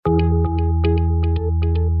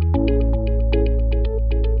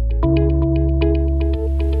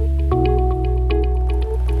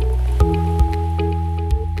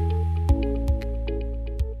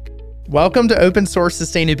Welcome to Open Source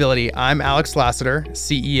Sustainability. I'm Alex Lassiter,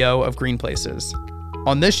 CEO of Green Places.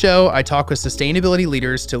 On this show, I talk with sustainability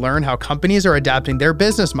leaders to learn how companies are adapting their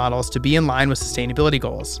business models to be in line with sustainability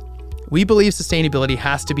goals. We believe sustainability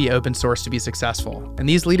has to be open source to be successful, and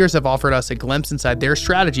these leaders have offered us a glimpse inside their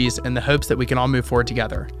strategies in the hopes that we can all move forward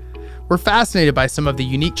together. We're fascinated by some of the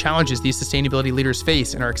unique challenges these sustainability leaders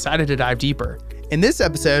face and are excited to dive deeper. In this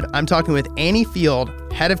episode, I'm talking with Annie Field,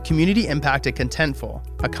 Head of Community Impact at Contentful,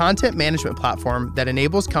 a content management platform that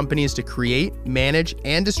enables companies to create, manage,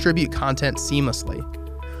 and distribute content seamlessly.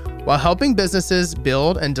 While helping businesses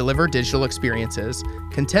build and deliver digital experiences,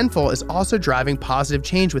 Contentful is also driving positive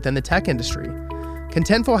change within the tech industry.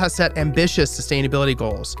 Contentful has set ambitious sustainability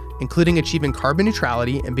goals, including achieving carbon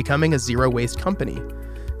neutrality and becoming a zero-waste company.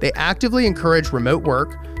 They actively encourage remote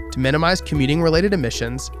work to minimize commuting-related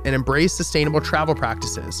emissions and embrace sustainable travel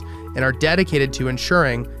practices, and are dedicated to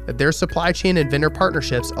ensuring that their supply chain and vendor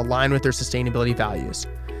partnerships align with their sustainability values.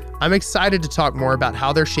 I'm excited to talk more about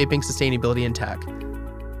how they're shaping sustainability in tech.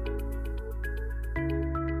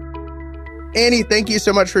 Annie, thank you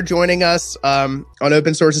so much for joining us on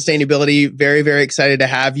Open Source Sustainability. Very, very excited to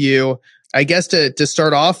have you. I guess to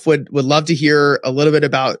start off, would love to hear a little bit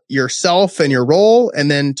about yourself and your role,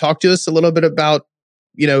 and then talk to us a little bit about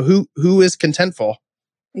who is Contentful?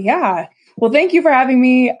 Yeah. Well, thank you for having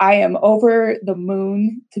me. I am over the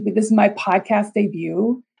moon this is my podcast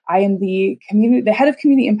debut. I am the head of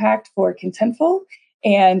community impact for Contentful,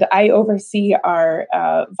 and I oversee our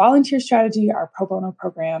volunteer strategy, our pro bono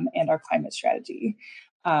program, and our climate strategy.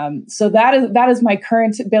 So that is my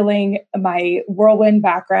current billing. My whirlwind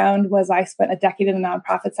background was I spent a decade in the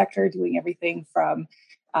nonprofit sector doing everything from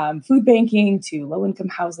food banking to low-income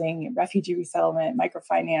housing, refugee resettlement,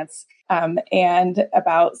 microfinance. And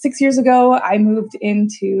about 6 years ago, I moved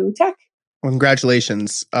into tech. Well,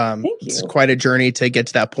 congratulations. Thank you. It's quite a journey to get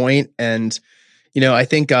to that point. And, I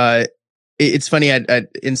think it's funny,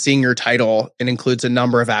 in seeing your title, it includes a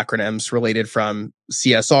number of acronyms related from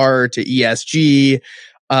CSR to ESG.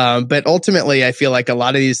 But ultimately, I feel like a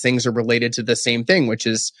lot of these things are related to the same thing, which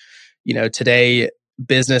is, today,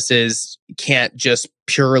 businesses can't just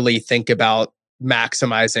purely think about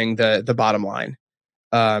maximizing the bottom line.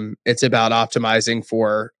 It's about optimizing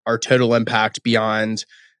for our total impact beyond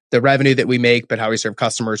the revenue that we make, but how we serve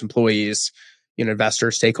customers, employees,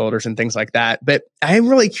 investors, stakeholders, and things like that. But I'm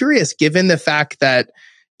really curious, given the fact that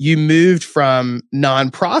you moved from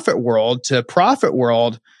nonprofit world to profit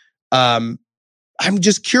world, I'm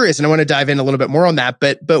just curious, and I want to dive in a little bit more on that.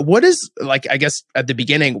 But what is, I guess at the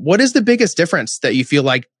beginning, what is the biggest difference that you feel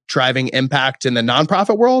like driving impact in the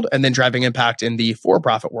nonprofit world and then driving impact in the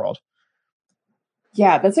for-profit world?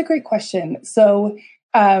 Yeah, that's a great question. So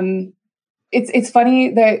it's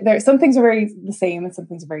funny that there some things are very the same and some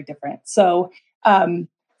things are very different. So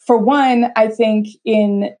for one, I think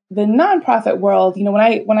in the nonprofit world,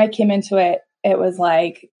 when I came into it, it was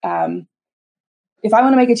like if I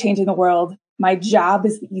want to make a change in the world, my job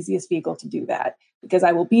is the easiest vehicle to do that because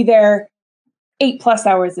I will be there 8+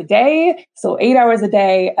 hours a day. So 8 hours a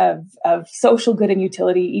day of social good and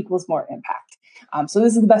utility equals more impact. So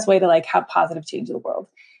this is the best way to have positive change in the world.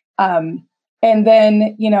 And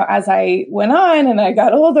then, as I went on and I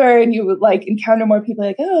got older and you would encounter more people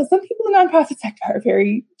some people in the nonprofit sector are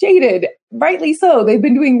very jaded, rightly so. They've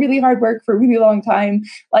been doing really hard work for a really long time,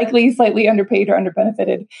 likely slightly underpaid or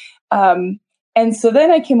underbenefited. And so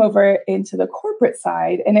then I came over into the corporate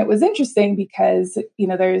side, and it was interesting because,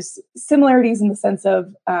 there's similarities in the sense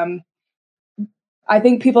of, I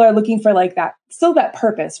think people are looking for that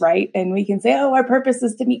purpose, right? And we can say, our purpose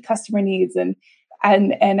is to meet customer needs. And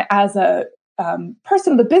as a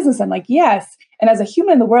person of the business, I'm like, yes. And as a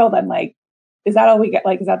human in the world, I'm like, is that all we get?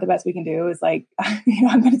 Is that the best we can do? Is I'm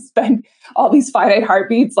going to spend all these finite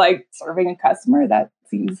heartbeats, serving a customer? That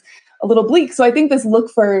seems a little bleak. So I think this look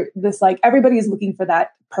for this, everybody is looking for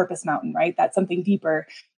that purpose mountain, right? That's something deeper.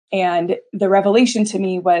 And the revelation to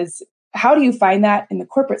me was, how do you find that in the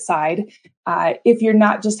corporate side? If you're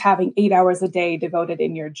not just having 8 hours a day devoted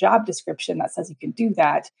in your job description that says you can do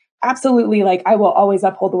that, absolutely. I will always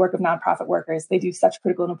uphold the work of nonprofit workers. They do such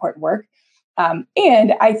critical and important work.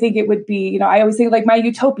 And I think it would be, I always think my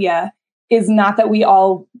utopia is not that we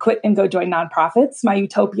all quit and go join nonprofits. My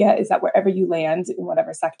utopia is that wherever you land in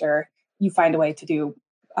whatever sector, you find a way to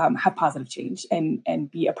have positive change and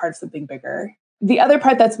be a part of something bigger. The other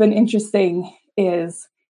part that's been interesting is,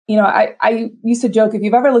 I used to joke, if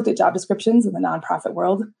you've ever looked at job descriptions in the nonprofit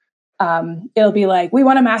world, it'll be we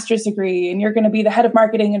want a master's degree and you're going to be the head of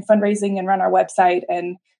marketing and fundraising and run our website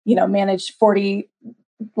and, manage 40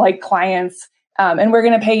 clients And we're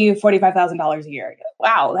going to pay you $45,000 a year.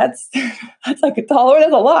 Wow, that's like a dollar.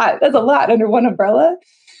 That's a lot. That's a lot under one umbrella.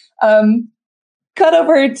 Cut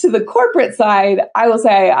over to the corporate side, I will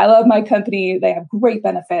say I love my company. They have great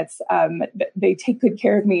benefits. They take good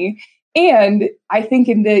care of me. And I think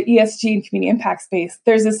in the ESG and community impact space,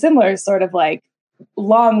 there's a similar sort of like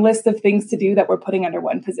long list of things to do that we're putting under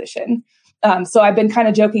one position. So I've been kind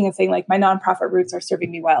of joking and saying like my nonprofit roots are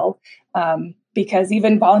serving me well, because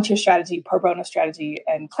even volunteer strategy, pro bono strategy,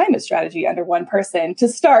 and climate strategy under one person to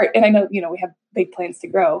start. And I know, we have big plans to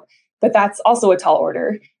grow, but that's also a tall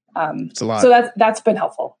order. It's a lot. So that's been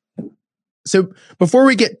helpful. So before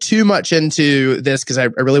we get too much into this, because I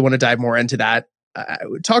really want to dive more into that,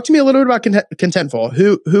 talk to me a little bit about Contentful.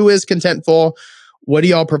 Who is Contentful? What do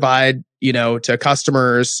y'all provide, to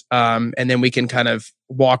customers? And then we can kind of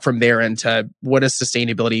walk from there into what does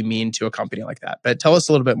sustainability mean to a company like that. But tell us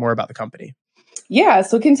a little bit more about the company. Yeah,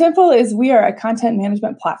 so Contentful we are a content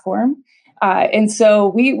management platform. And so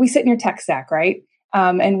we sit in your tech stack, right?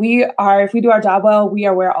 And if we do our job well, we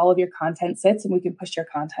are where all of your content sits, and we can push your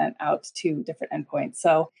content out to different endpoints.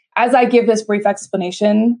 So as I give this brief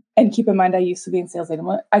explanation, and keep in mind, I used to be in sales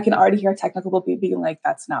enablement, I can already hear technical people being like,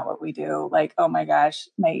 that's not what we do. Like, oh my gosh,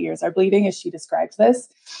 my ears are bleeding as she describes this.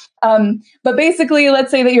 But basically,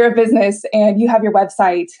 let's say that you're a business and you have your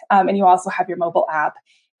website, and you also have your mobile app.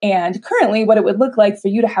 And currently what it would look like for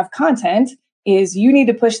you to have content is you need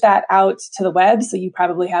to push that out to the web. So you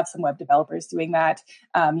probably have some web developers doing that.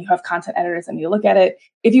 You have content editors that need to look at it.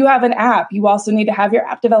 If you have an app, you also need to have your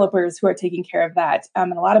app developers who are taking care of that.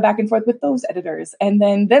 And a lot of back and forth with those editors. And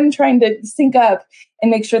then them trying to sync up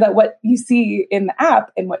and make sure that what you see in the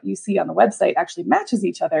app and what you see on the website actually matches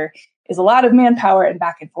each other is a lot of manpower and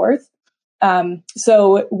back and forth.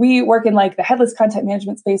 So we work in like the headless content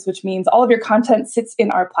management space, which means all of your content sits in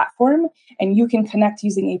our platform and you can connect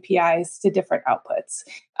using APIs to different outputs.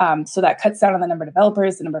 So that cuts down on the number of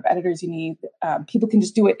developers, the number of editors you need. People can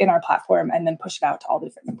just do it in our platform and then push it out to all the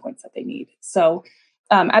different endpoints that they need. So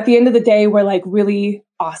at the end of the day, we're like really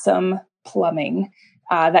awesome plumbing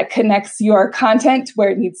that connects your content where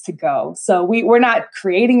it needs to go. So we're not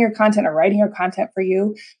creating your content or writing your content for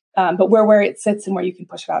you. But we're where it sits and where you can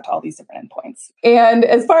push it out to all these different endpoints. And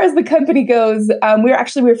as far as the company goes, we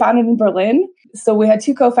were founded in Berlin. So we had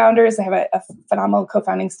two co-founders. I have a phenomenal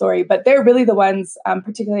co-founding story, but they're really the ones,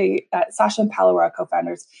 particularly Sasha and Paolo were our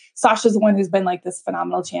co-founders. Sasha's the one who's been like this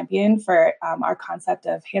phenomenal champion for our concept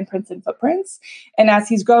of handprints and footprints. And as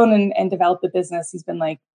he's grown and developed the business, he's been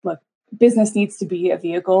like, look, business needs to be a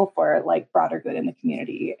vehicle for like broader good in the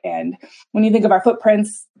community. And when you think of our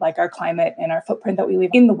footprints, like our climate and our footprint that we leave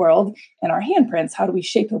in the world and our handprints, how do we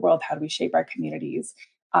shape the world? How do we shape our communities?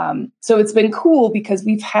 So it's been cool because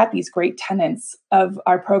we've had these great tenets of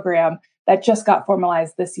our program that just got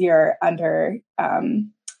formalized this year under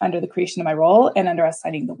the creation of my role and under us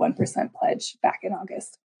signing the 1% pledge back in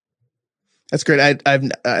August. That's great.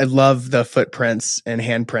 I love the footprints and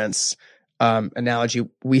handprints analogy.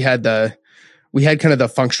 We had kind of the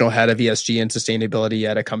functional head of ESG and sustainability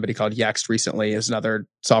at a company called Yext recently, is another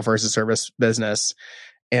software as a service business.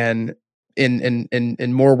 And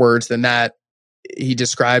in more words than that, he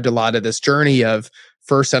described a lot of this journey of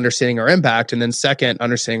first understanding our impact and then second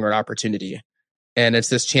understanding our opportunity. And it's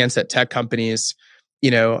this chance that tech companies,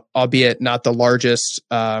 albeit not the largest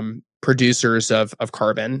producers of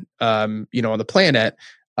carbon, on the planet,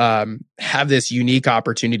 have this unique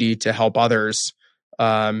opportunity to help others,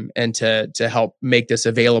 and to help make this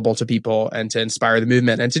available to people and to inspire the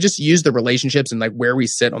movement and to just use the relationships and like where we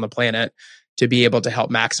sit on the planet to be able to help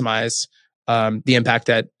maximize the impact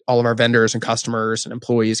that all of our vendors and customers and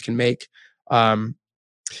employees can make.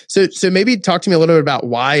 So maybe talk to me a little bit about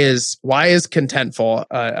why is Contentful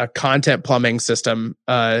a content plumbing system?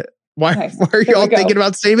 Why are y'all thinking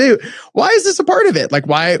about sustainability? Why is this a part of it? Like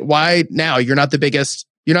why now? You're not the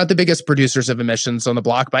biggest producers of emissions on the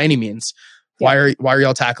block by any means. Yeah. Why are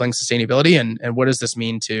y'all tackling sustainability and what does this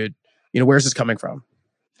mean to, where's this coming from?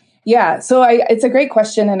 Yeah, so it's a great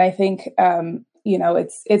question. And I think,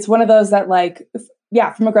 it's one of those that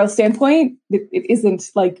from a growth standpoint, it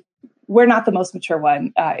isn't like, we're not the most mature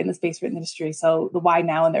one in the space written industry. So the why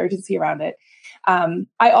now and the urgency around it.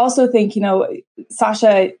 I also think,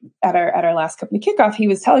 Sasha at our last company kickoff, he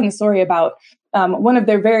was telling a story about one of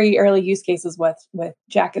their very early use cases with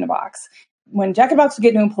Jack in a Box. When Jack in a Box would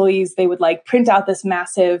get new employees, they would print out this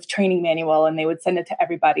massive training manual and they would send it to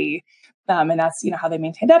everybody. And that's, how they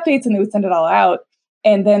maintained updates, and they would send it all out.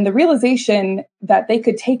 And then the realization that they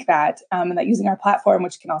could take that and that using our platform,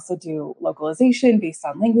 which can also do localization based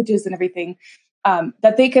on languages and everything,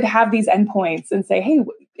 that they could have these endpoints and say, hey,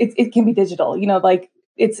 it can be digital.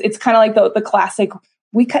 it's kind of like the classic,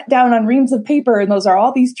 we cut down on reams of paper and those are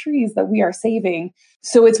all these trees that we are saving.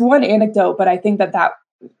 So it's one anecdote, but I think that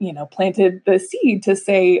planted the seed to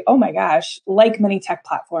say, oh my gosh, like many tech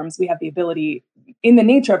platforms, we have the ability in the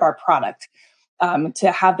nature of our product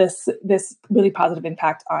to have this really positive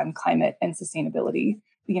impact on climate and sustainability.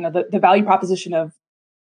 The value proposition of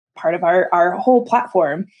part of our whole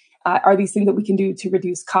platform are these things that we can do to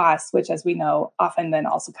reduce costs, which, as we know, often then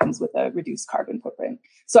also comes with a reduced carbon footprint.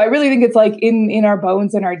 So I really think it's like in our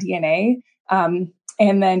bones and our DNA,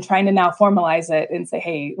 and then trying to now formalize it and say,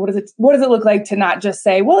 hey, what does it look like to not just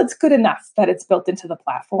say, well, it's good enough that it's built into the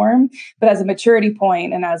platform, but as a maturity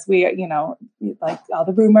point, and as we, like all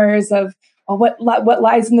the rumors of, well, what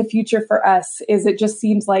lies in the future for us is it just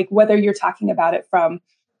seems like whether you're talking about it from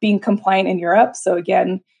being compliant in Europe. So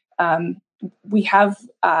again, we have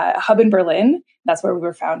a hub in Berlin. That's where we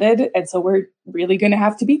were founded. And so we're really going to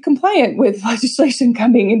have to be compliant with legislation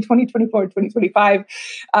coming in 2024, 2025.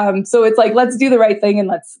 So it's like, let's do the right thing and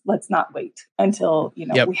let's not wait until,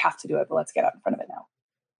 we have to do it, but let's get out in front of it now.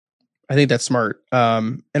 I think that's smart.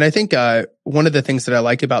 And I think one of the things that I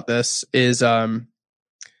like about this is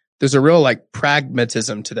there's a real like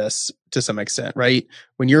pragmatism to this to some extent, right?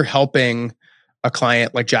 When you're helping a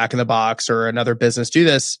client like Jack in the Box or another business do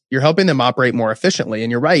this, you're helping them operate more efficiently. And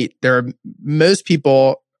you're right. There are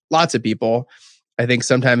lots of people, I think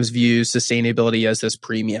sometimes view sustainability as this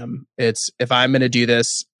premium. It's if I'm going to do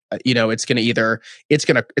this, it's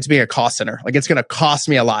being a cost center. Like it's going to cost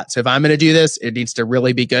me a lot. So if I'm going to do this, it needs to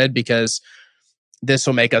really be good because this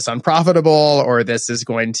will make us unprofitable, or we're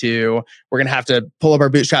going to have to pull up our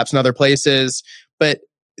bootstraps in other places. But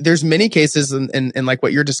there's many cases in like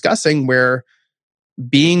what you're discussing where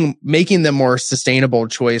making the more sustainable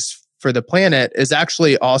choice for the planet is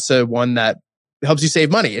actually also one that helps you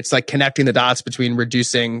save money. It's like connecting the dots between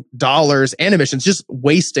reducing dollars and emissions, just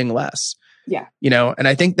wasting less. Yeah. And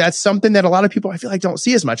I think that's something that a lot of people I feel like don't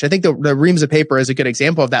see as much. I think the reams of paper is a good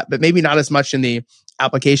example of that, but maybe not as much in the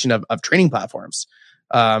application of training platforms.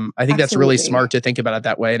 I think Absolutely. That's really smart to think about it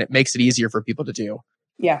that way, and it makes it easier for people to do.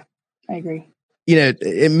 Yeah, I agree.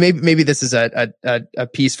 Maybe this is a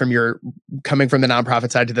piece from your coming from the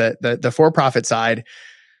nonprofit side to the for-profit side.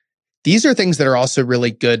 These are things that are also really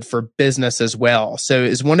good for business as well. So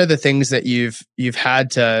is one of the things that you've had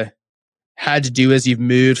to do as you've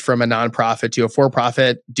moved from a nonprofit to a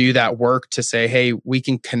for-profit, do that work to say, hey, we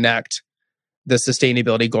can connect the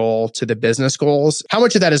sustainability goal to the business goals. How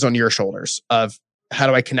much of that is on your shoulders of how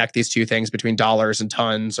do I connect these two things between dollars and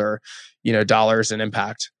tons, or, dollars and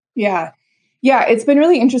impact? Yeah. Yeah. It's been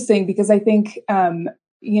really interesting because I think,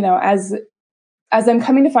 as I'm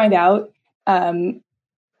coming to find out,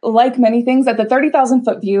 like many things at the 30,000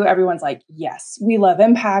 foot view, everyone's like, yes, we love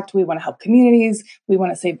impact. We want to help communities. We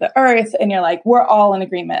want to save the earth. And you're like, we're all in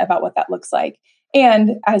agreement about what that looks like.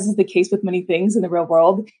 And as is the case with many things in the real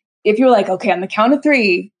world, if you're like, okay, on the count of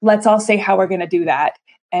three, let's all say how we're going to do that.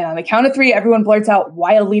 And on the count of three, everyone blurts out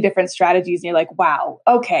wildly different strategies. And you're like, wow,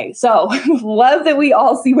 okay. So love that we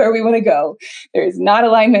all see where we want to go. There's not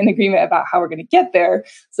alignment and agreement about how we're going to get there.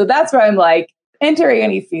 So that's where I'm like, enter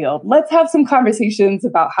any field. Let's have some conversations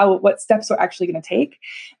about what steps we're actually going to take.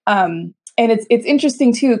 And it's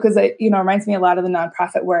interesting too, because it reminds me a lot of the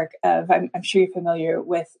nonprofit work of, I'm sure you're familiar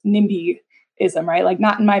with NIMBYism, right? Like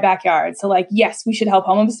not in my backyard. So like, yes, we should help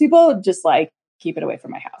homeless people, just like keep it away from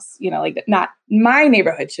my house. Like not my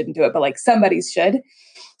neighborhood shouldn't do it, but like somebody's should.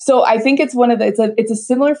 So I think it's it's a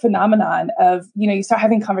similar phenomenon of, you start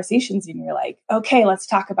having conversations and you're like, okay, let's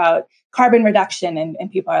talk about carbon reduction.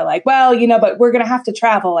 And people are like, well, but we're going to have to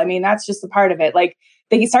travel. I mean, that's just a part of it. Like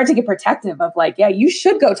they start to get protective of like, yeah, you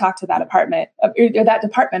should go talk to that apartment or that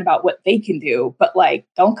department about what they can do, but like,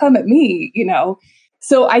 don't come at me,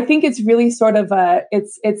 So I think it's really sort of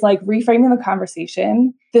it's like reframing the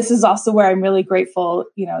conversation. This is also where I'm really grateful,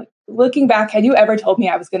 looking back, had you ever told me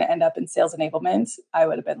I was going to end up in sales enablement, I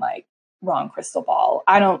would have been like, wrong crystal ball.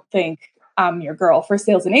 I don't think I'm your girl for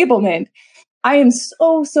sales enablement. I am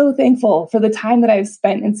so, so thankful for the time that I've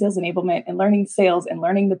spent in sales enablement and learning sales and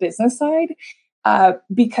learning the business side,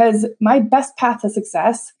 because my best path to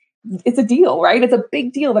success, it's a deal, right? It's a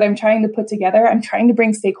big deal that I'm trying to put together. I'm trying to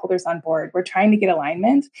bring stakeholders on board. We're trying to get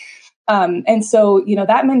alignment. And so,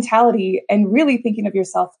 that mentality and really thinking of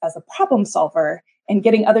yourself as a problem solver and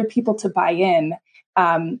getting other people to buy in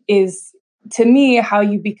is, to me, how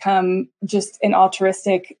you become just an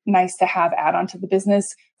altruistic, nice to have add-on to the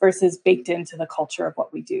business versus baked into the culture of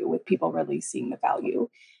what we do with people really seeing the value.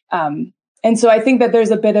 And so I think that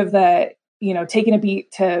there's a bit of taking a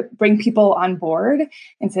beat to bring people on board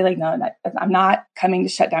and say like, no, I'm not coming to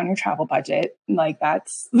shut down your travel budget. Like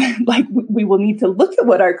that's like, we will need to look at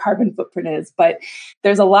what our carbon footprint is, but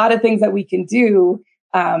there's a lot of things that we can do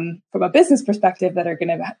from a business perspective that are going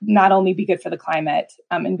to not only be good for the climate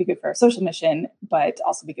and be good for our social mission, but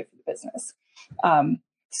also be good for the business.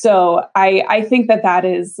 So I think that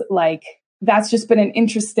is like, that's just been an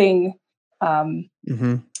interesting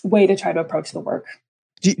way to try to approach the work.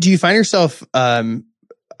 Do you find yourself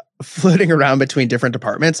floating around between different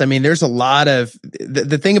departments? I mean, there's a lot of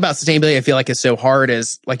the thing about sustainability I feel like is so hard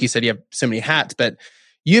is, like you said, you have so many hats, but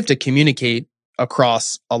you have to communicate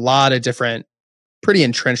across a lot of different pretty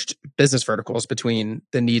entrenched business verticals between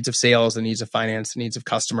the needs of sales, the needs of finance, the needs of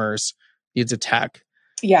customers, needs of tech.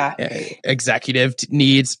 Yeah. Executive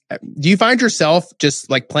needs. Do you find yourself just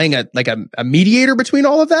like playing a mediator between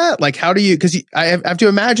all of that? Like, how do you, because I have to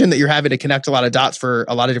imagine that you're having to connect a lot of dots for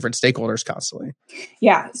a lot of different stakeholders constantly.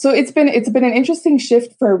 Yeah. So it's been an interesting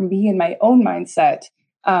shift for me in my own mindset,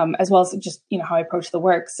 as well as just, how I approach the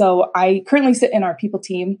work. So I currently sit in our people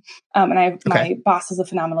team, and my boss is a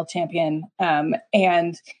phenomenal champion.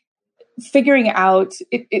 And figuring out,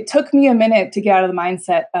 it took me a minute to get out of the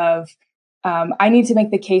mindset of, I need to make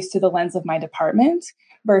the case to the lens of my department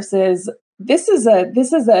versus this is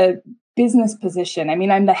a business position. I mean,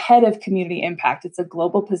 I'm the head of community impact. It's a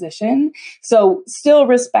global position. So still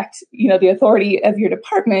respect, the authority of your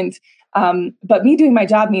department. But me doing my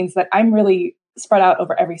job means that I'm really spread out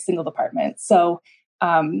over every single department. So,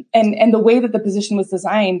 and the way that the position was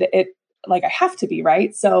designed, I have to be,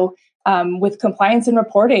 right. So, with compliance and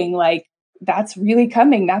reporting, that's really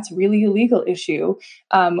coming. That's really a legal issue.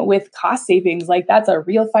 With cost savings, that's a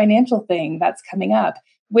real financial thing that's coming up.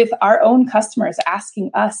 With our own customers asking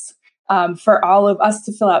us for all of us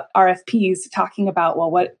to fill out RFPs talking about, well,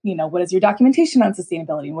 what is your documentation on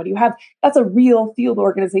sustainability and what do you have? That's a real field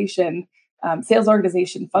organization, sales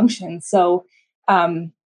organization function. So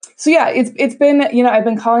yeah, it's been, I've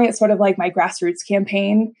been calling it sort of like my grassroots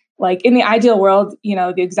campaign. Like in the ideal world,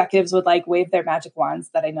 the executives would wave their magic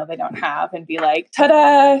wands that I know they don't have and be like,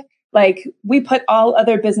 ta-da, we put all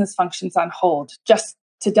other business functions on hold just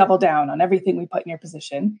to double down on everything we put in your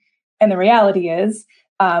position. And the reality is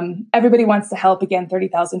everybody wants to help, again,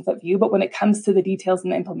 30,000 foot view. But when it comes to the details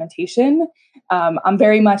and the implementation, I'm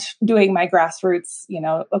very much doing my grassroots,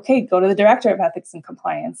 okay, go to the director of ethics and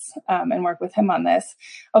compliance and work with him on this.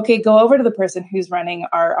 Okay, go over to the person who's running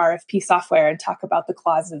our RFP software and talk about the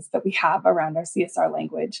clauses that we have around our CSR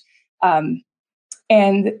language. And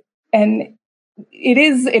it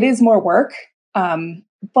is more work,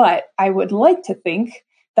 but I would like to think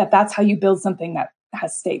that that's how you build something that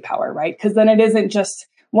has stay power, right? Because then it isn't just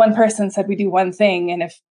one person said we do one thing, and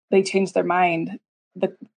if they change their mind,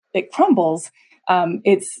 it crumbles.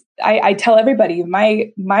 I tell everybody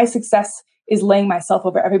my success is laying myself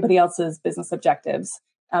over everybody else's business objectives.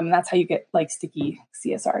 That's how you get sticky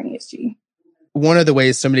CSR and ESG. One of the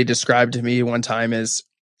ways somebody described to me one time is,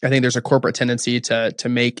 I think there's a corporate tendency to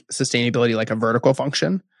make sustainability like a vertical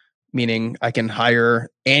function, meaning I can hire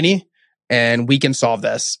Annie and we can solve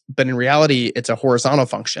this. But in reality, it's a horizontal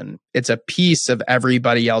function. It's a piece of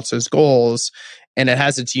everybody else's goals, and it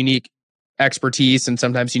has its unique expertise and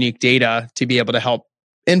sometimes unique data to be able to help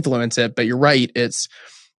influence it. But you're right, it's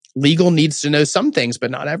legal needs to know some things,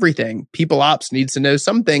 but not everything. People ops needs to know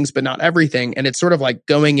some things, but not everything. And it's sort of like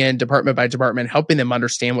going in department by department, helping them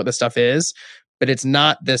understand what the stuff is. But it's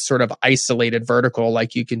not this sort of isolated vertical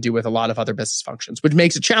like you can do with a lot of other business functions, which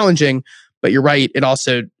makes it challenging. But you're right, it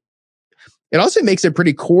also makes it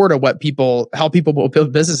pretty core to how people will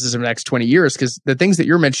build businesses in the next 20 years. Because the things that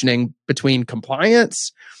you're mentioning between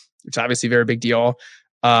compliance, which is obviously a very big deal,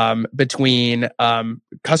 between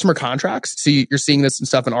customer contracts. So you're seeing this and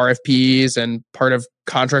stuff in RFPs and part of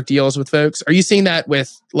contract deals with folks. Are you seeing that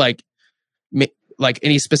with like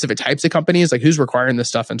any specific types of companies? Like who's requiring this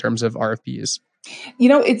stuff in terms of RFPs?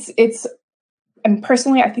 And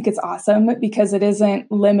personally, I think it's awesome because it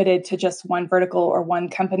isn't limited to just one vertical or one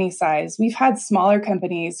company size. We've had smaller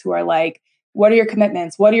companies who are like, what are your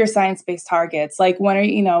commitments? What are your science-based targets?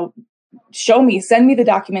 When are show me, send me the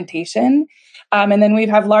documentation. And then we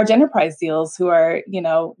have large enterprise deals who are,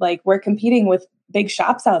 we're competing with big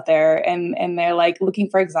shops out there and they're looking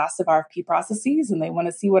for exhaustive RFP processes and they want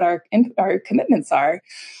to see what our commitments are.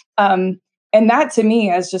 And that to me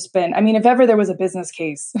has just been, if ever there was a business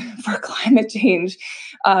case for climate change,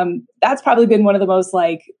 that's probably been one of the most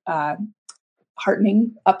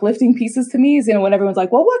heartening, uplifting pieces to me is, when everyone's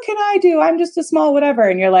like, well, what can I do? I'm just a small whatever.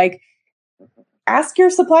 And you're like, ask your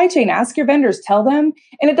supply chain, ask your vendors, tell them.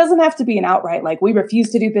 And it doesn't have to be an outright, like, we refuse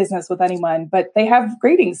to do business with anyone, but they have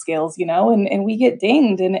grading skills, and we get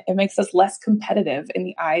dinged, and it makes us less competitive in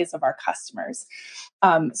the eyes of our customers.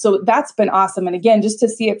 So that's been awesome. And again, just to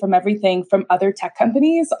see it from everything from other tech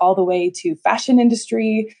companies all the way to fashion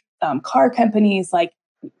industry, car companies, like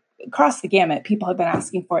across the gamut, people have been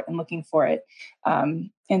asking for it and looking for it.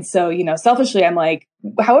 And so, selfishly, I'm like,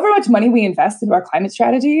 however much money we invest into our climate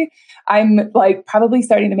strategy, I'm like probably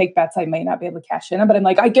starting to make bets I may not be able to cash in on, but I'm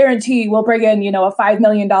like, I guarantee we'll bring in, a $5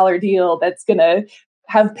 million deal that's going to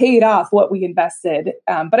have paid off what we invested.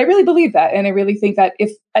 But I really believe that. And I really think that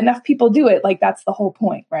if enough people do it, like, that's the whole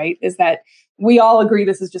point, right? Is that we all agree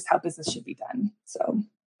this is just how business should be done. So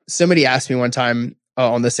somebody asked me one time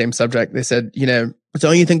on the same subject, they said,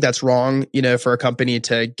 don't you think that's wrong, for a company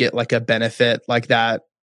to get like a benefit like that,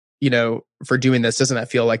 for doing this? Doesn't that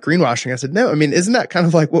feel like greenwashing? I said, no, I mean, isn't that kind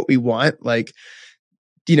of like what we want? Like,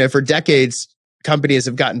 for decades, companies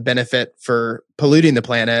have gotten benefit for polluting the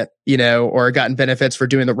planet, or gotten benefits for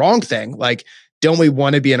doing the wrong thing. Like, don't we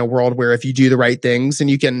want to be in a world where if you do the right things and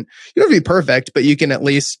you don't have to be perfect, but you can at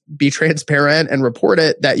least be transparent and report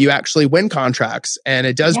it, that you actually win contracts. And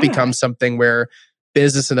it does become something where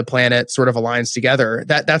business and the planet sort of aligns together.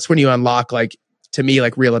 That's when you unlock, like, to me,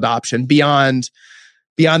 like real adoption beyond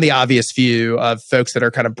the obvious few of folks that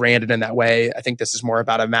are kind of branded in that way. I think this is more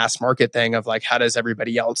about a mass market thing of like, how does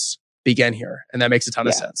everybody else begin here? And that makes a ton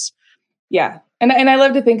of sense. Yeah. And I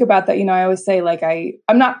love to think about that. I always say, like,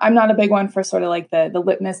 I'm not a big one for sort of like the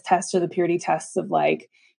litmus test or the purity tests of like,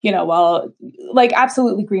 well, like,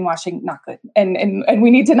 absolutely greenwashing, not good. And we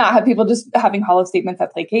need to not have people just having hollow statements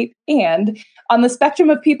that placate. And on the spectrum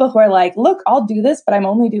of people who are like, look, I'll do this, but I'm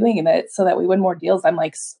only doing it so that we win more deals, I'm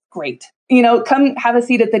like, great. Come have a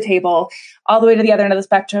seat at the table. All the way to the other end of the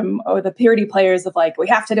spectrum, or the purity players of like, we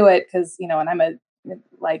have to do it because, and I'm a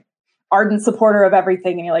like ardent supporter of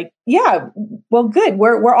everything. And you're like, yeah, well, good.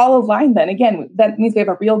 We're all aligned then. Again, that means we have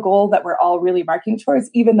a real goal that we're all really marking towards,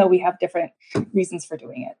 even though we have different reasons for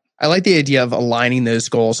doing it. I like the idea of aligning those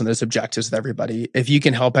goals and those objectives with everybody. If you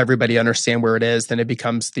can help everybody understand where it is, then it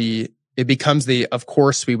becomes the, of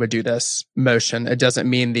course we would do this motion. It doesn't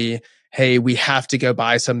mean hey, we have to go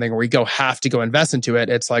buy something or have to go invest into it.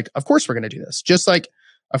 It's like, of course we're going to do this. Just like,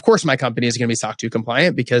 of course my company is going to be SOC 2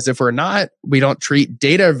 compliant, because if we're not, we don't treat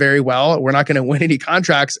data very well, we're not going to win any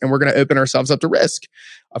contracts, and we're going to open ourselves up to risk.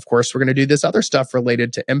 Of course, we're going to do this other stuff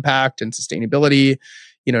related to impact and sustainability,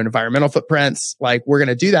 environmental footprints. Like, we're going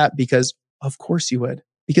to do that because of course you would,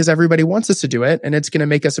 because everybody wants us to do it, and it's going to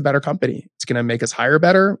make us a better company. It's going to make us hire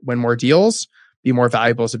better, win more deals, be more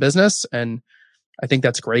valuable as a business. And I think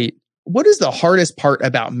that's great. What is the hardest part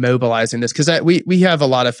about mobilizing this? Because we have a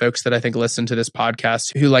lot of folks that I think listen to this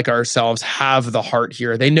podcast who, like ourselves, have the heart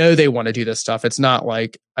here. They know they want to do this stuff. It's not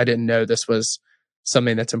like, I didn't know this was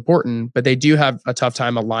something that's important, but they do have a tough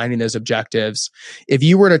time aligning those objectives. If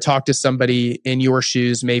you were to talk to somebody in your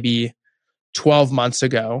shoes, maybe 12 months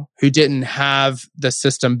ago, who didn't have the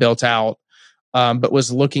system built out, but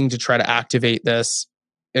was looking to try to activate this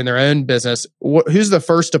in their own business, who's the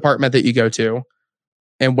first department that you go to?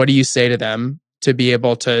 And what do you say to them to be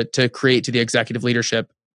able to create to the executive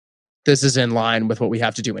leadership, this is in line with what we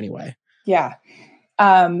have to do anyway? Yeah.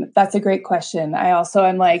 That's a great question. I also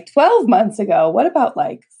am like, 12 months ago, what about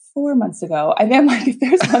like 4 months ago? I mean, like, if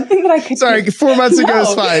there's one thing that I could Sorry, 4 months ago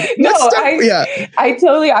is fine. I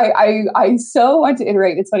totally, I so want to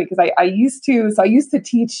iterate. It's funny because I used to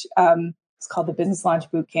teach, it's called the Business Launch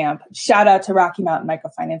Bootcamp. Shout out to Rocky Mountain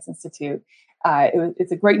Microfinance Institute.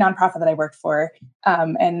 It's a great nonprofit that I worked for.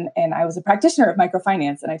 And I was a practitioner of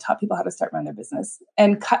microfinance, and I taught people how to start and run their business.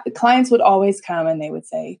 And clients would always come and they would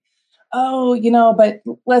say, oh, but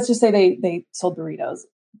let's just say they sold burritos.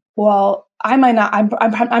 Well, I'm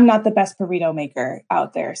not the best burrito maker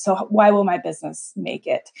out there. So why will my business make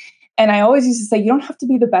it? And I always used to say, you don't have to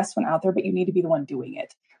be the best one out there, but you need to be the one doing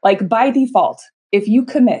it. Like, by default, if you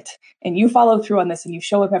commit and you follow through on this and you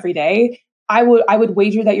show up every day, I would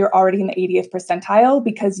wager that you're already in the 80th percentile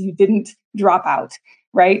because you didn't drop out,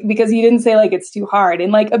 right? Because you didn't say like, it's too hard.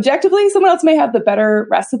 And like, objectively, someone else may have the better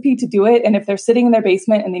recipe to do it. And if they're sitting in their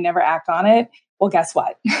basement and they never act on it, well, guess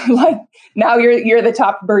what? Like, now you're the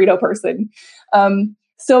top burrito person.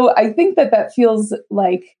 So I think that feels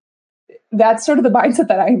like that's sort of the mindset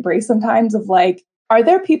that I embrace sometimes of like, are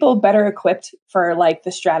there people better equipped for like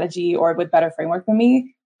the strategy or with better framework than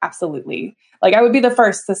me? Absolutely. Like, I would be the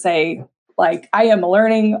first to say, like, I am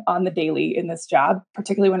learning on the daily in this job,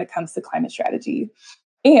 particularly when it comes to climate strategy.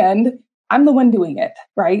 And I'm the one doing it,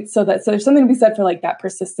 right? So there's something to be said for like that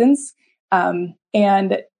persistence. And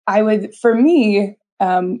I would, for me,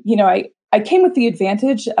 I came with the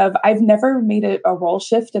advantage of I've never made a role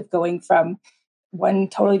shift of going from one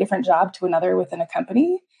totally different job to another within a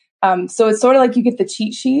company. So it's sort of like you get the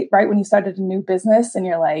cheat sheet, right? When you started a new business and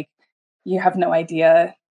you're like, you have no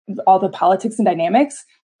idea all the politics and dynamics.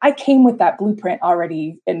 I came with that blueprint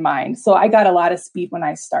already in mind. So I got a lot of speed when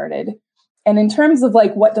I started. And in terms of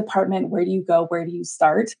like what department, where do you go, where do you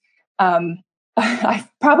start? I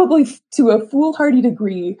probably, to a foolhardy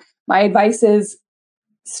degree, my advice is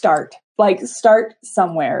start. Like start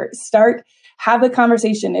somewhere. Start, have the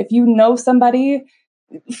conversation. If you know somebody,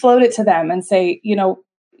 float it to them and say,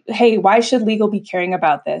 hey, why should legal be caring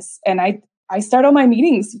about this? And I start all my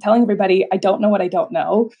meetings telling everybody, I don't know what I don't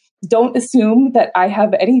know. Don't assume that I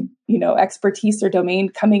have any, expertise or domain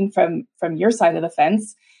coming from your side of the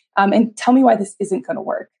fence. And tell me why this isn't going to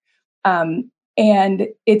work. And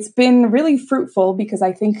it's been really fruitful because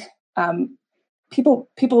I think people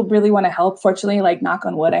really want to help. Fortunately, like knock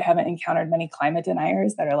on wood, I haven't encountered many climate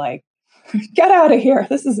deniers that are like, get out of here.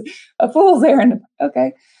 This is a fool's errand.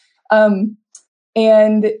 Okay.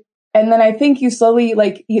 And then I think you slowly,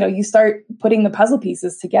 you start putting the puzzle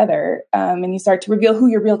pieces together, and you start to reveal who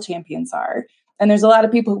your real champions are. And there's a lot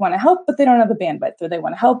of people who want to help, but they don't have the bandwidth, or they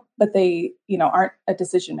want to help, but they, aren't a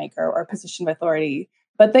decision maker or a position of authority,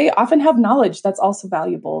 but they often have knowledge that's also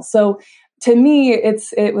valuable. So to me,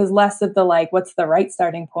 it was less of the what's the right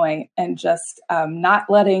starting point, and just not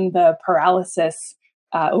letting the paralysis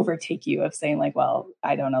overtake you of saying well,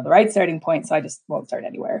 I don't know the right starting point, so I just won't start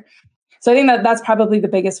anywhere. So I think that's probably the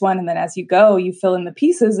biggest one. And then as you go, you fill in the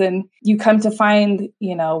pieces and you come to find,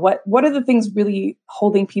 what are the things really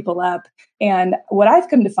holding people up? And what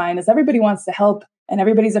I've come to find is everybody wants to help and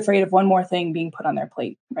everybody's afraid of one more thing being put on their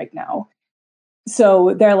plate right now.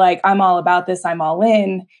 So they're like, I'm all about this, I'm all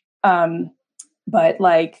in. But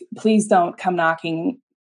please don't come knocking.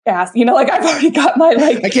 Ask, I've already got my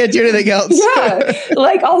I can't do anything else. Yeah.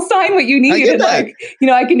 I'll sign what you need. And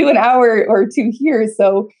I can do an hour or two here.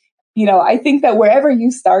 So, I think that wherever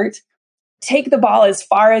you start, take the ball as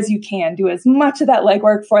far as you can, do as much of that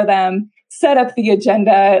legwork for them, set up the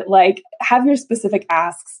agenda, have your specific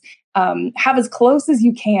asks, have as close as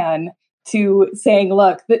you can to saying,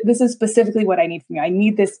 look, this is specifically what I need from you. I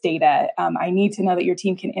need this data. I need to know that your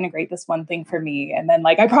team can integrate this one thing for me. And then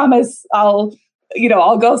I promise I'll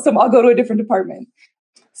go to a different department.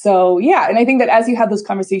 So yeah, and I think that as you have those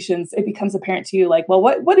conversations, it becomes apparent to you well,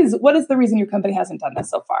 what is the reason your company hasn't done this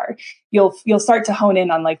so far? You'll start to hone in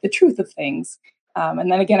on the truth of things.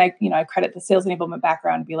 And then again, I credit the sales enablement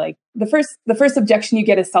background, be the first objection you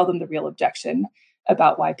get is seldom the real objection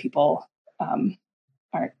about why people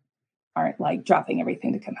aren't dropping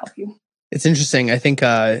everything to come help you. It's interesting. I think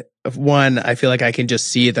one, I feel like I can just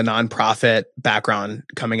see the nonprofit background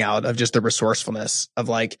coming out of just the resourcefulness of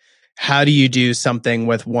how do you do something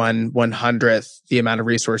with 1/100th the amount of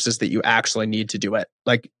resources that you actually need to do it?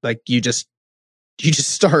 You just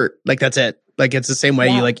start, that's it. It's the same way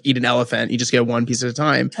you eat an elephant. You just get one piece at a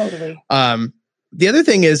time. Totally. The other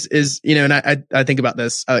thing is, and I think about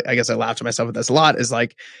this, I guess I laugh to myself with this a lot, is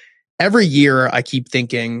every year I keep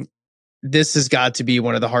thinking this has got to be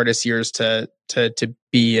one of the hardest years to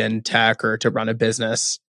be in tech or to run a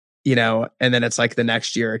business. And then it's the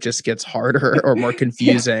next year it just gets harder or more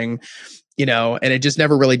confusing, and it just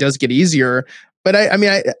never really does get easier. But I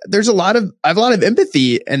have a lot of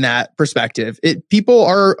empathy in that perspective. People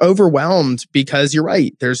are overwhelmed because you're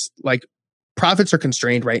right. There's profits are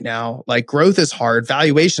constrained right now. Growth is hard.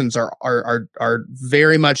 Valuations are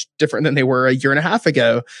very much different than they were a year and a half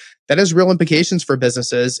ago. That has real implications for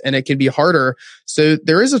businesses, and it can be harder. So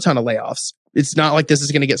there is a ton of layoffs. It's not this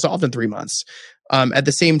is going to get solved in 3 months. At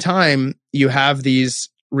the same time, you have these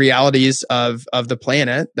realities of the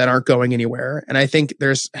planet that aren't going anywhere. And I think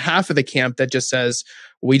there's half of the camp that just says,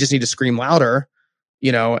 we just need to scream louder,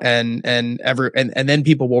 and then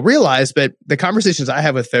people will realize. But the conversations I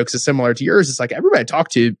have with folks is similar to yours. It's everybody I talk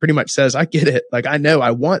to pretty much says, I get it. I know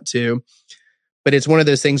I want to, but it's one of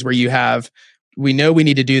those things where we know we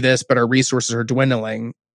need to do this, but our resources are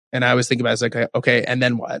dwindling. And I was thinking about it, okay, and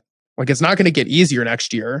then what? It's not going to get easier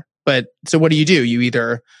next year. But so what do? You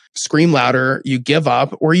either scream louder, you give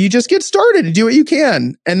up, or you just get started and do what you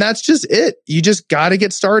can. And that's just it. You just got to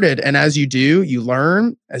get started. And as you do, you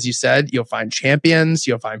learn. As you said, you'll find champions.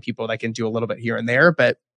 You'll find people that can do a little bit here and there.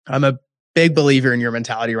 But I'm a big believer in your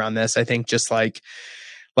mentality around this. I think just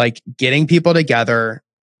getting people together,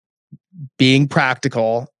 being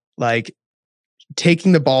practical,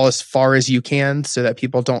 taking the ball as far as you can so that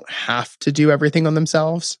people don't have to do everything on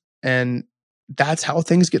themselves. And that's how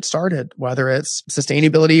things get started, whether it's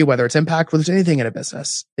sustainability, whether it's impact, whether it's anything in a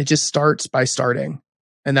business. It just starts by starting.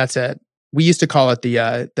 And that's it. we used to call it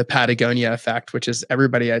the Patagonia effect, which is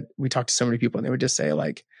we talked to so many people and they would just say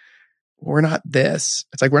like, we're not this.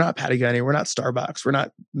 It's like, we're not Patagonia. We're not Starbucks. We're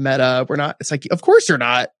not Meta. We're not, it's like, of course you're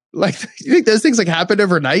not. Like, you think those things like happen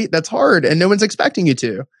overnight? That's hard. And no one's expecting you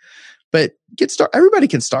to, but everybody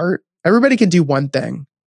can start. Everybody can do one thing,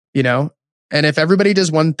 you know? And if everybody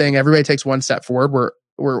does one thing, everybody takes one step forward,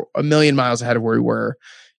 we're a million miles ahead of where we were,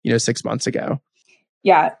 6 months ago.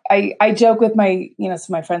 Yeah. I joke with some of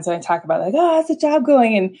my friends when I talk about like, oh, how's the job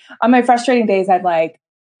going? And on my frustrating days, I'd like,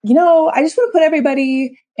 I just want to put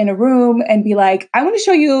everybody in a room and be like, I want to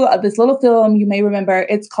show you this little film you may remember.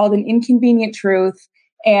 It's called An Inconvenient Truth.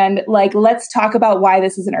 And like, let's talk about why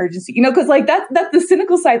this is an urgency, because like that's the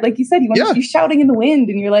cynical side. Like you said, you want to be shouting in the wind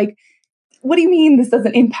and you're like, what do you mean this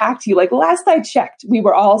doesn't impact you? Like last I checked, we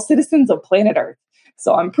were all citizens of planet Earth.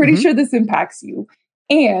 So I'm pretty sure this impacts you.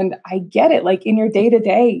 And I get it. Like in your day to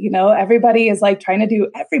day, everybody is trying to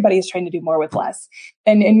do more with less.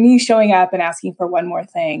 And me showing up and asking for one more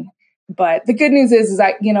thing. But the good news is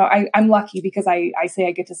I'm lucky because I say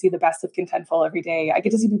I get to see the best of Contentful every day. I get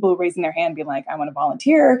to see people raising their hand being like, I want to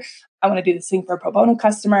volunteer. I want to do this thing for a pro bono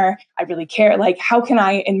customer. I really care. Like, how can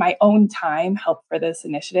I, in my own time, help for this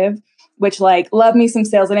initiative? Which love me some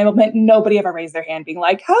sales enablement. Nobody ever raised their hand being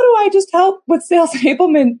like, how do I just help with sales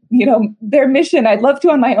enablement? Their mission. I'd love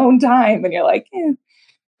to on my own time. And you're like,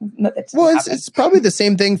 well, it's probably the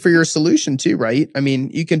same thing for your solution too, right? I mean,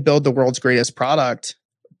 you can build the world's greatest product,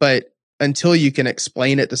 but until you can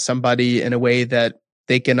explain it to somebody in a way that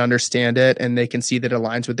they can understand it and they can see that it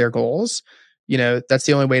aligns with their goals, that's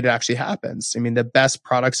the only way it actually happens. I mean, the best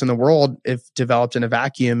products in the world, if developed in a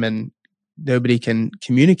vacuum and nobody can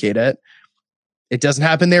communicate it, it doesn't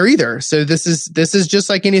happen there either. So this is just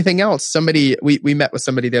like anything else. We met with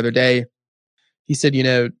somebody the other day. He said,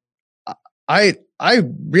 I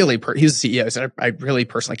really, he's the CEO, so I really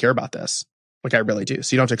personally care about this. Like I really do.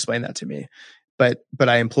 So you don't have to explain that to me. But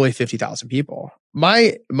I employ 50,000 people.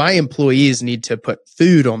 My employees need to put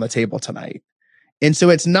food on the table tonight. And so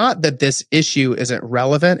it's not that this issue isn't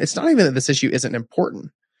relevant. It's not even that this issue isn't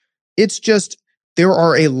important. It's just there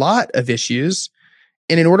are a lot of issues.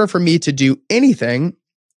 And in order for me to do anything,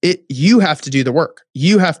 you have to do the work.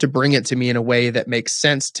 You have to bring it to me in a way that makes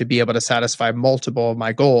sense to be able to satisfy multiple of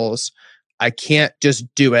my goals. I can't just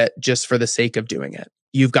do it just for the sake of doing it.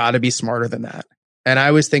 You've got to be smarter than that. And I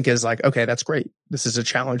always think is like, okay, that's great. This is a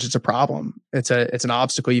challenge. It's a problem. It's an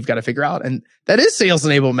obstacle you've got to figure out. And that is sales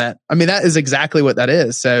enablement. I mean, that is exactly what that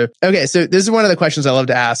is. So, okay. So this is one of the questions I love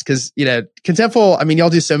to ask because, Contentful, I mean,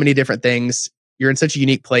 y'all do so many different things. You're in such a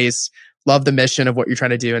unique place. Love the mission of what you're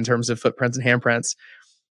trying to do in terms of footprints and handprints.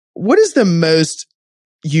 What is the most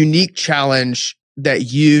unique challenge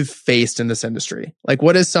that you've faced in this industry? Like,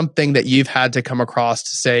 what is something that you've had to come across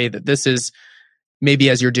to say that this is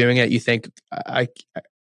maybe as you're doing it, you think, I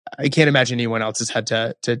can't imagine anyone else has had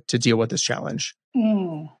to deal with this challenge?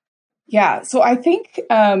 Yeah. So I think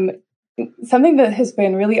something that has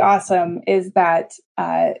been really awesome is that,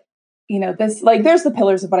 there's the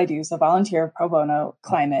pillars of what I do. So volunteer, pro bono,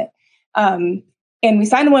 climate. And we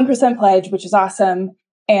signed a 1% pledge, which is awesome.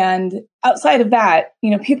 And outside of that,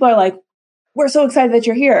 people are like, we're so excited that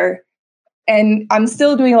you're here. And I'm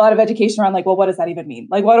still doing a lot of education around what does that even mean?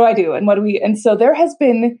 Like, what do I do? And so there has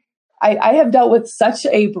been, I have dealt with such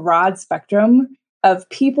a broad spectrum of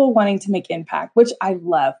people wanting to make impact, which I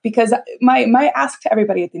love because my ask to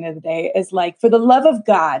everybody at the end of the day is for the love of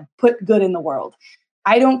God, put good in the world.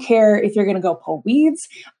 I don't care if you're going to go pull weeds.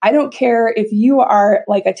 I don't care if you are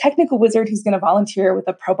a technical wizard who's going to volunteer with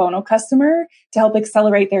a pro bono customer to help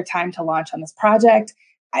accelerate their time to launch on this project.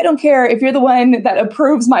 I don't care if you're the one that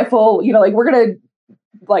approves my full, we're going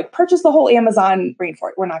to purchase the whole Amazon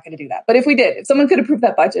rainforest. We're not going to do that. But if we did, if someone could approve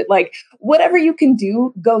that budget, whatever you can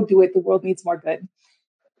do, go do it. The world needs more good.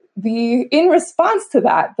 In response to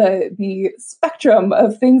that, the spectrum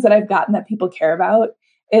of things that I've gotten that people care about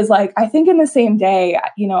is I think in the same day,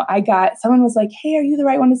 someone was like, hey, are you the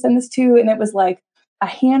right one to send this to? And it was a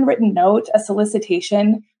handwritten note, a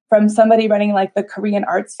solicitation from somebody running the Korean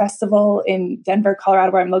Arts Festival in Denver,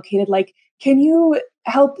 Colorado, where I'm located. Can you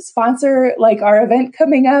help sponsor our event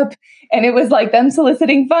coming up? And it was them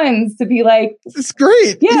soliciting funds to be it's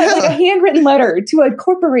great. Yeah. A handwritten letter to a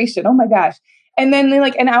corporation. Oh my gosh. And then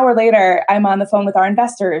an hour later, I'm on the phone with our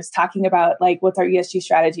investors talking about what's our ESG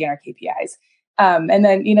strategy and our KPIs. And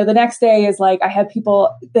then, the next day is I have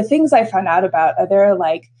people, the things I found out about are there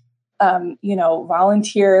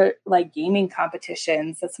volunteer gaming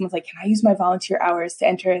competitions that someone's can I use my volunteer hours to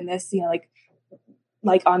enter in this?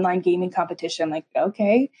 like online gaming competition. Like,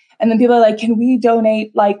 okay. And then people are like, can we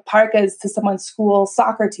donate like parkas to someone's school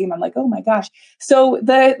soccer team? I'm like, oh my gosh. So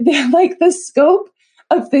the scope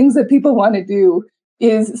of things that people want to do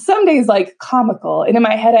is some days like comical. And in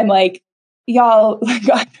my head, I'm like, y'all,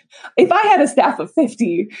 like, if I had a staff of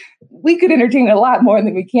 50, we could entertain a lot more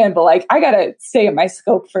than we can, but like, I got to stay in my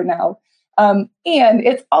scope for now. And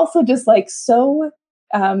it's also just like so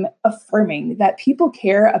affirming that people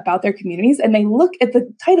care about their communities, and they look at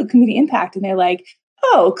the title community impact and they're like,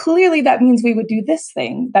 oh, clearly that means we would do this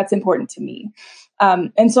thing that's important to me.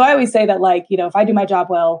 And so I always say that, like, if I do my job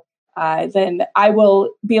well, then I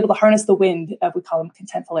will be able to harness the wind of, we call them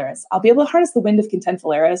Contentful eras. I'll be able to harness the wind of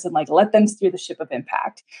Contentful eras and like let them steer the ship of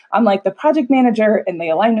impact. I'm like the project manager and the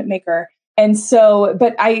alignment maker. And so,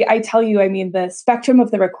 but I tell you, I mean, the spectrum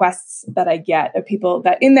of the requests that I get of people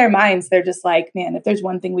that in their minds, they're just like, man, if there's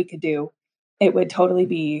one thing we could do, it would totally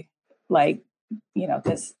be like,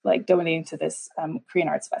 this, like donating to this Korean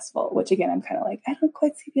Arts Festival, which again, I'm kind of like, I don't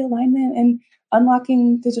quite see the alignment and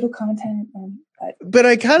unlocking digital content. But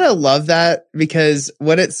I kind of love that, because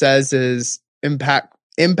what it says is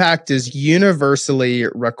impact is universally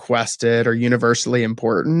requested or universally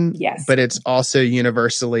important. Yes. But it's also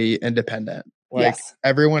universally independent. Like, yes.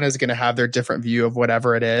 Everyone is going to have their different view of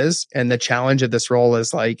whatever it is. And the challenge of this role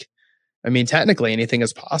is like, I mean, technically anything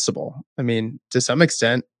is possible. I mean, to some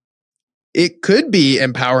extent, it could be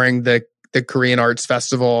empowering the Korean Arts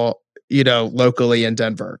Festival, locally in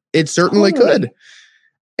Denver. It certainly could.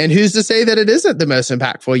 And who's to say that it isn't the most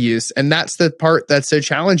impactful use? And that's the part that's so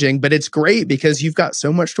challenging, but it's great because you've got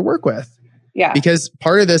so much to work with. Yeah. Because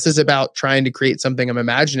part of this is about trying to create something. I'm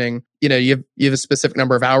imagining, you have a specific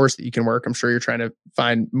number of hours that you can work. I'm sure you're trying to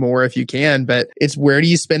find more if you can, but it's where do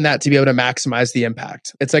you spend that to be able to maximize the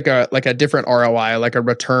impact? It's like a different ROI, like a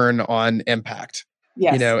return on impact.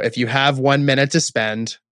 Yes. If you have 1 minute to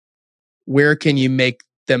spend, where can you make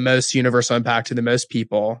the most universal impact to the most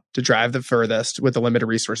people to drive the furthest with the limited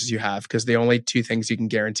resources you have? Because the only two things you can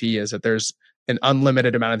guarantee is that there's an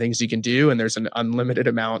unlimited amount of things you can do, and there's an unlimited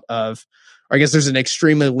amount of, or I guess there's an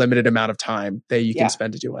extremely limited amount of time that you can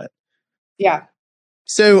spend to do it. Yeah.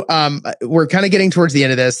 So we're kind of getting towards the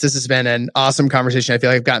end of this. This has been an awesome conversation. I feel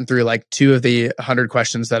like I've gotten through like 2 of the 100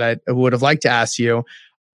 questions that I would have liked to ask you.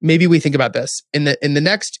 Maybe we think about this in the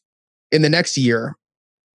next year.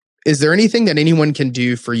 Is there anything that anyone can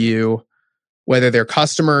do for you, whether they're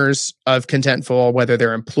customers of Contentful, whether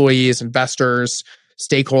they're employees, investors,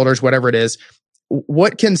 stakeholders, whatever it is?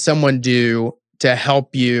 What can someone do to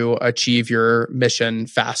help you achieve your mission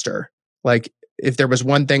faster? Like, if there was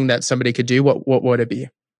one thing that somebody could do, what would it be?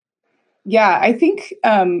 Yeah, I think,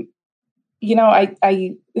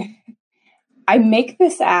 I make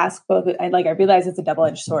this ask both. I realize it's a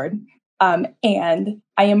double-edged sword. And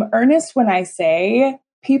I am earnest when I say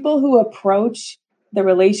people who approach the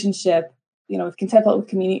relationship, with Contentful, with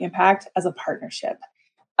community impact as a partnership.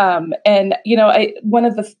 One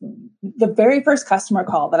of the very first customer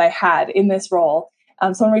call that I had in this role,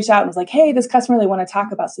 someone reached out and was like, hey, this customer, they want to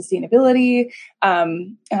talk about sustainability.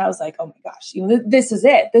 And I was like, oh my gosh, this is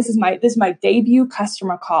it. This is my debut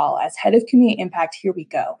customer call as head of community impact. Here we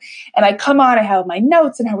go. And I come on, I have my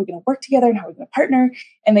notes and how we're going to work together and how we're going to partner.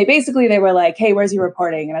 And they were like, hey, where's your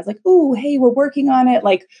reporting? And I was like, oh, hey, we're working on it.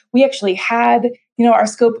 Like, we actually had, our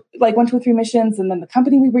scope, like 1, 2, 3 missions. And then the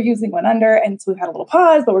company we were using went under. And so we've had a little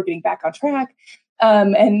pause, but we're getting back on track.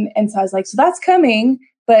 And so I was like, so that's coming,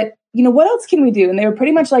 but what else can we do? And they were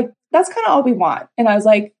pretty much like, that's kind of all we want. And I was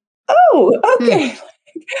like, oh, okay.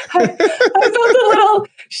 I felt a little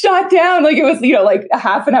shot down. Like, it was, like a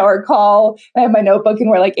half an hour call. I have my notebook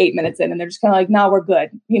and we're like 8 minutes in and they're just kind of like, no, we're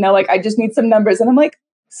good. Like, I just need some numbers. And I'm like,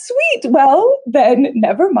 sweet. Well, then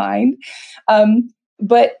never mind.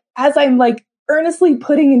 But as I'm like earnestly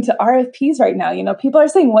putting into RFPs right now, people are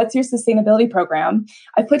saying, what's your sustainability program?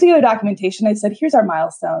 I put together documentation. I said, here's our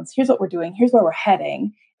milestones. Here's what we're doing. Here's where we're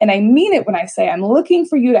heading. And I mean it when I say I'm looking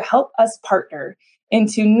for you to help us partner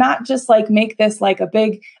into not just like make this like a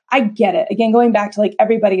big, I get it. Again, going back to like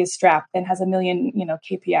everybody is strapped and has a million,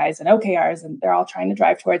 KPIs and OKRs and they're all trying to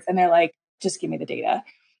drive towards, and they're like, just give me the data.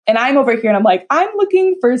 And I'm over here and I'm like, I'm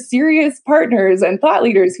looking for serious partners and thought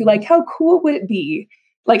leaders who like, how cool would it be?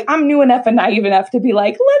 Like, I'm new enough and naive enough to be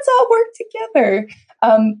like, let's all work together.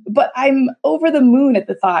 But I'm over the moon at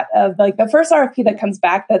the thought of like the first RFP that comes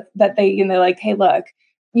back that they're like, hey, look,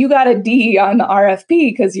 you got a D on the RFP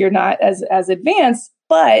because you're not as advanced,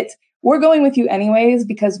 but we're going with you anyways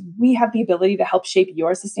because we have the ability to help shape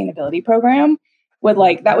your sustainability program.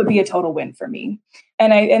 That would be a total win for me.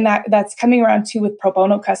 And that's coming around too with pro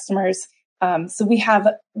bono customers. So we have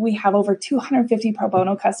over 250 pro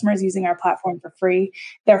bono customers using our platform for free.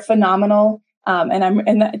 They're phenomenal.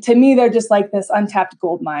 And to me, they're just like this untapped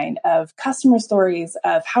gold mine of customer stories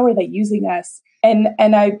of how are they using us. And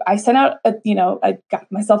I sent out, I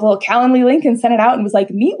got myself a little Calendly link and sent it out and was like,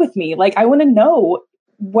 meet with me. Like, I want to know,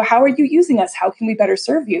 how are you using us? How can we better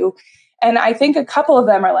serve you? And I think a couple of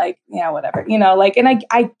them are like, yeah, whatever, and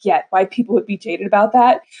I get why people would be jaded about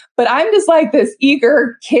that. But I'm just like this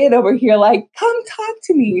eager kid over here, like, come talk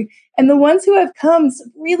to me. And the ones who have come,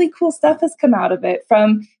 some really cool stuff has come out of it,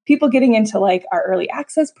 from people getting into like our early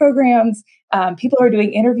access programs. People are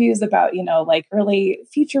doing interviews about, like early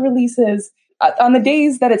feature releases. On the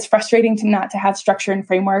days that it's frustrating to have structure and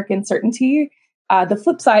framework and certainty, the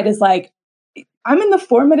flip side is like, I'm in the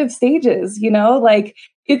formative stages, like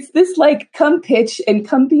it's this like, come pitch and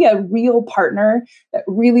come be a real partner that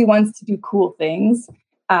really wants to do cool things.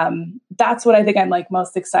 That's what I think I'm like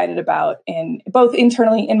most excited about, in both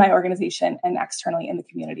internally in my organization and externally in the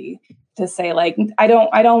community, to say like, I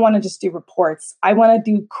don't want to just do reports. I want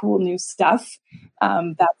to do cool new stuff.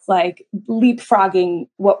 That's like leapfrogging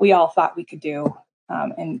what we all thought we could do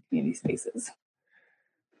in community spaces.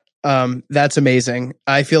 That's amazing.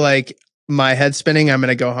 I feel like my head's spinning. I'm going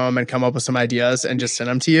to go home and come up with some ideas and just send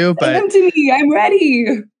them to you. Send them to me. I'm ready.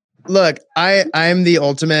 Look, I'm the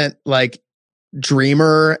ultimate like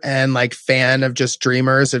dreamer and like fan of just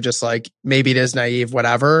dreamers, of just like, maybe it is naive,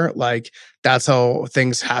 whatever. Like, that's how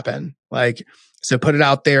things happen. Like, so put it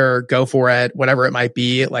out there, go for it, whatever it might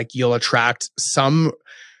be. Like, you'll attract some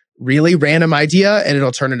really random idea and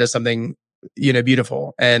it'll turn into something,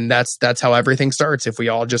 beautiful. And that's how everything starts. If we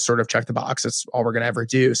all just sort of check the box, it's all we're going to ever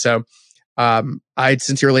do. So I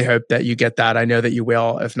sincerely hope that you get that. I know that you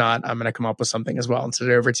will. If not, I'm going to come up with something as well and send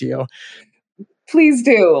it over to you. Please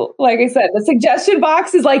do. Like I said, the suggestion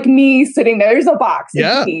box is like me sitting there. There's a box.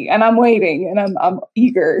 It's me, and I'm waiting, and I'm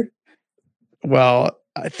eager. Well,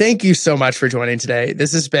 thank you so much for joining today.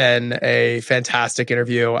 This has been a fantastic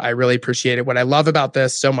interview. I really appreciate it. What I love about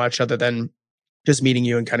this so much, other than just meeting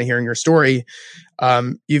you and kind of hearing your story,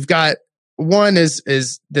 you've got one is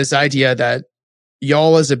this idea that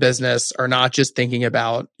y'all as a business are not just thinking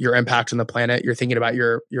about your impact on the planet. You're thinking about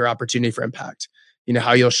your opportunity for impact,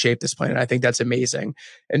 how you'll shape this planet. I think that's amazing.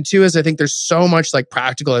 And two is, I think there's so much like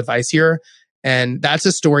practical advice here. And that's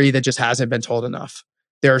a story that just hasn't been told enough.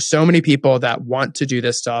 There are so many people that want to do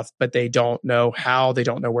this stuff, but they don't know how, they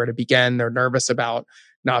don't know where to begin. They're nervous about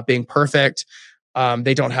not being perfect.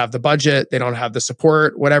 They don't have the budget. They don't have the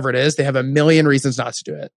support, whatever it is. They have a million reasons not to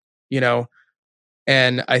do it,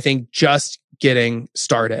 And I think just getting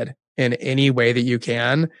started in any way that you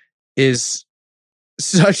can is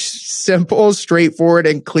such simple, straightforward,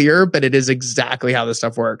 and clear, but it is exactly how this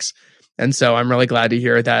stuff works. And so I'm really glad to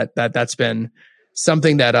hear that's been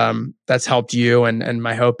something that that's helped you. And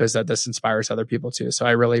my hope is that this inspires other people too. So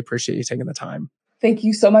I really appreciate you taking the time. Thank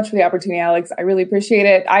you so much for the opportunity, Alex. I really appreciate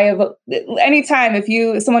it. I have anytime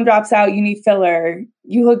if someone drops out, you need filler,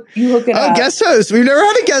 you hook it up. Guest host. We've never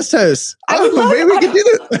had a guest host. Maybe we can do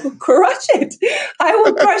this. Crush it. I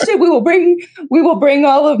will crush it. We will bring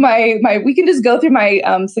all of my. We can just go through my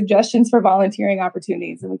suggestions for volunteering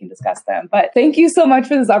opportunities and we can discuss them. But thank you so much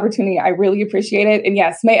for this opportunity. I really appreciate it. And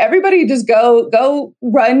yes, may everybody just go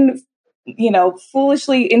run,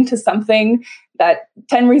 foolishly into something that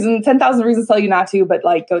 10,000 reasons tell you not to, but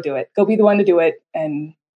like, go do it. Go be the one to do it.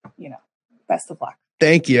 And, best of luck.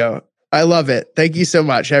 Thank you. I love it. Thank you so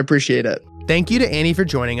much. I appreciate it. Thank you to Annie for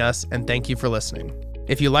joining us, and thank you for listening.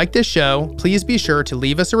 If you like this show, please be sure to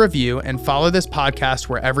leave us a review and follow this podcast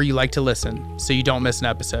wherever you like to listen so you don't miss an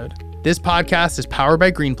episode. This podcast is powered by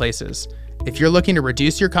Green Places. If you're looking to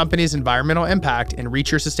reduce your company's environmental impact and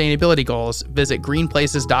reach your sustainability goals, visit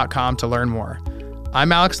greenplaces.com to learn more.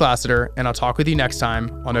 I'm Alex Lassiter, and I'll talk with you next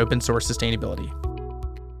time on Open Source Sustainability.